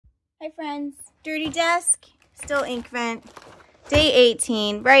Hi friends, dirty desk, still inkvent, day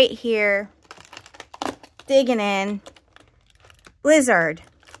 18, right here, digging in, Blizzard,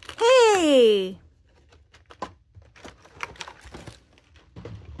 hey,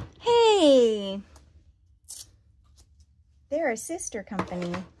 they're a sister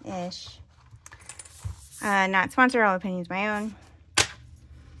company-ish, not sponsored, all opinions my own.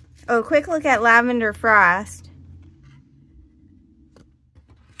 Oh, quick look at Lavender Frost.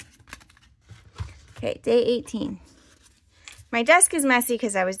 Okay, day 18. My desk is messy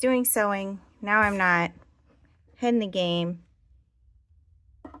because I was doing sewing. Now I'm not. Head in the game.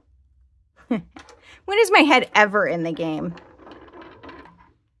 When is my head ever in the game?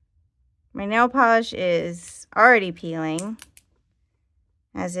 My nail polish is already peeling,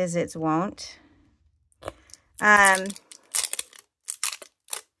 as is its wont. I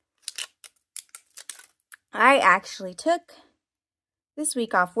actually took this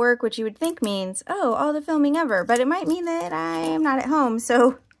week off work, which you would think means, oh, all the filming ever, but it might mean that I am not at home,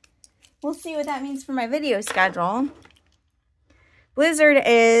 so we'll see what that means for my video schedule. Blizzard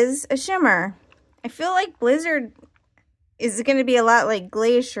is a shimmer. I feel like Blizzard is going to be a lot like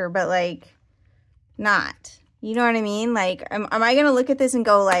Glacier, but like not. You know what I mean? Like, am I going to look at this and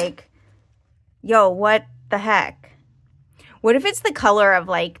go like, yo, what the heck? What if it's the color of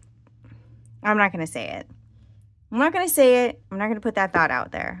like, I'm not going to say it. I'm not going to say it. I'm not going to put that thought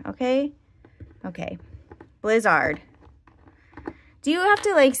out there. Okay? Okay. Blizzard. Do you have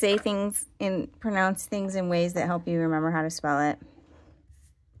to like say things and pronounce things in ways that help you remember how to spell it?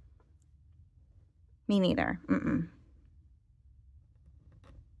 Me neither. Mm-mm.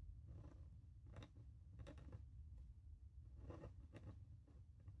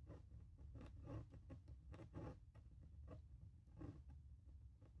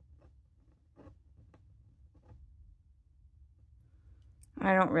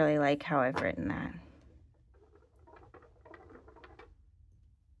 I don't really like how I've written that.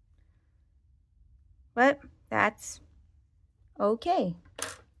 But that's okay.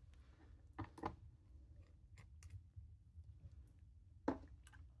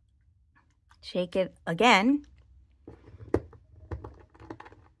 Shake it again.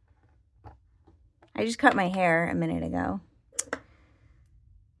 I just cut my hair a minute ago.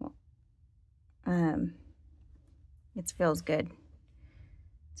 It feels good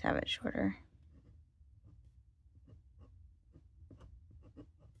to have it shorter.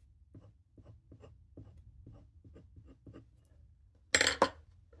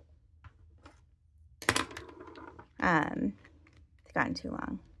 It's gotten too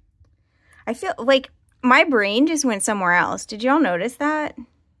long. I feel like my brain just went somewhere else. Did y'all notice that?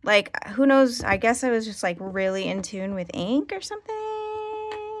 Like, who knows? I guess I was just like really in tune with ink or something.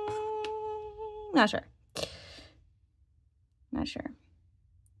 Not sure. Not sure.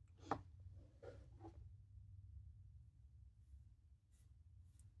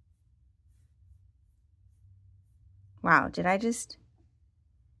 Wow, did I just...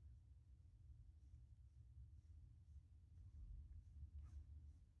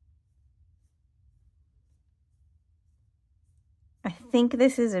 I think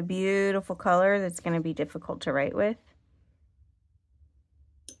this is a beautiful color that's going to be difficult to write with.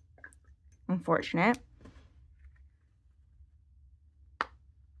 Unfortunate.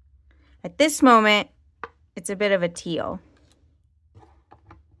 At this moment, it's a bit of a teal.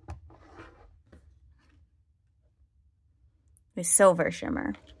 With silver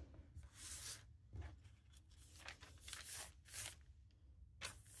shimmer.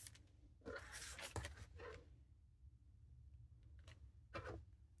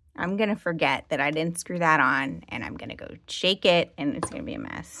 I'm going to forget that I didn't screw that on, and I'm going to go shake it, and it's going to be a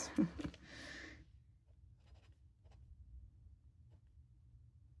mess.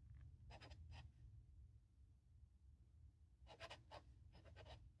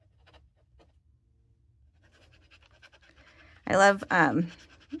 I love,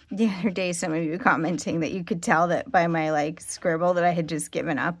 the other day, some of you commenting that you could tell that by my, like, scribble that I had just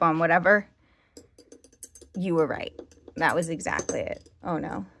given up on whatever. You were right. That was exactly it. Oh,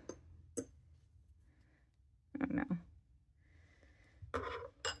 no. Oh, no. I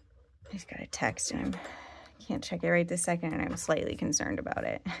just got a text, and I can't check it right this second, and I'm slightly concerned about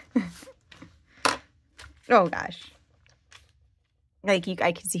it. Oh, gosh. Like,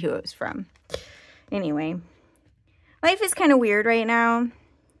 I could see who it was from. Anyway. Life is kind of weird right now.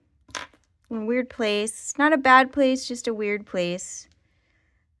 A weird place. Not a bad place, just a weird place.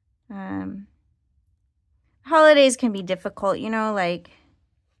 Holidays can be difficult, you know, like,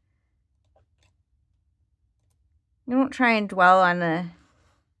 you don't try and dwell on the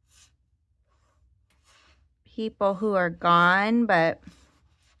people who are gone, but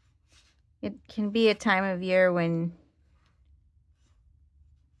it can be a time of year when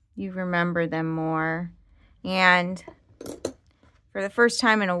you remember them more. And for the first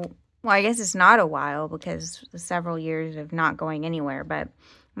time in a, well, I guess it's not a while because the several years of not going anywhere, but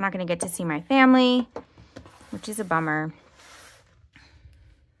I'm not going to get to see my family, which is a bummer.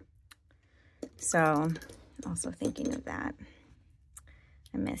 So, also thinking of that.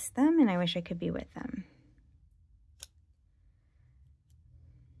 I miss them and I wish I could be with them.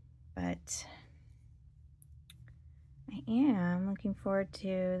 But I am looking forward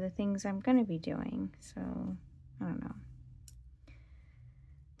to the things I'm going to be doing. So, I don't know.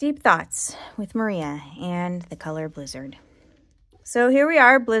 Deep thoughts with Maria and the color Blizzard. So here we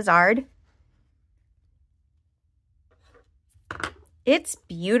are, Blizzard. It's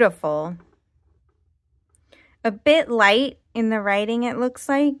beautiful. A bit light in the writing, it looks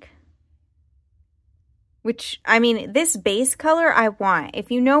like. Which, I mean, this base color I want.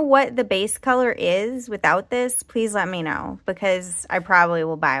 If you know what the base color is without this, please let me know. Because I probably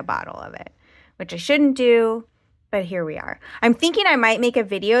will buy a bottle of it. Which I shouldn't do, but here we are. I'm thinking I might make a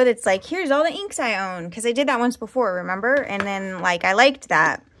video that's like, here's all the inks I own. Because I did that once before, remember? And then, like, I liked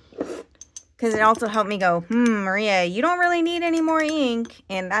that. Because it also helped me go, Maria, you don't really need any more ink.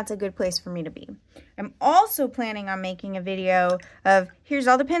 And that's a good place for me to be. I'm also planning on making a video of, here's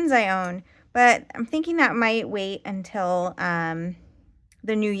all the pens I own. But I'm thinking that might wait until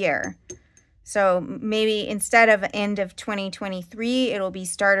the new year. So maybe instead of end of 2023, it'll be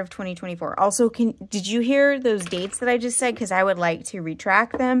start of 2024. Also, did you hear those dates that I just said? Because I would like to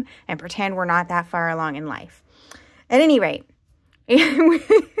retract them and pretend we're not that far along in life. At any rate. Okay,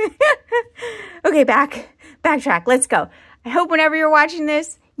 backtrack. Let's go. I hope whenever you're watching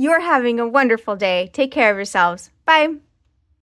this, you're having a wonderful day. Take care of yourselves. Bye.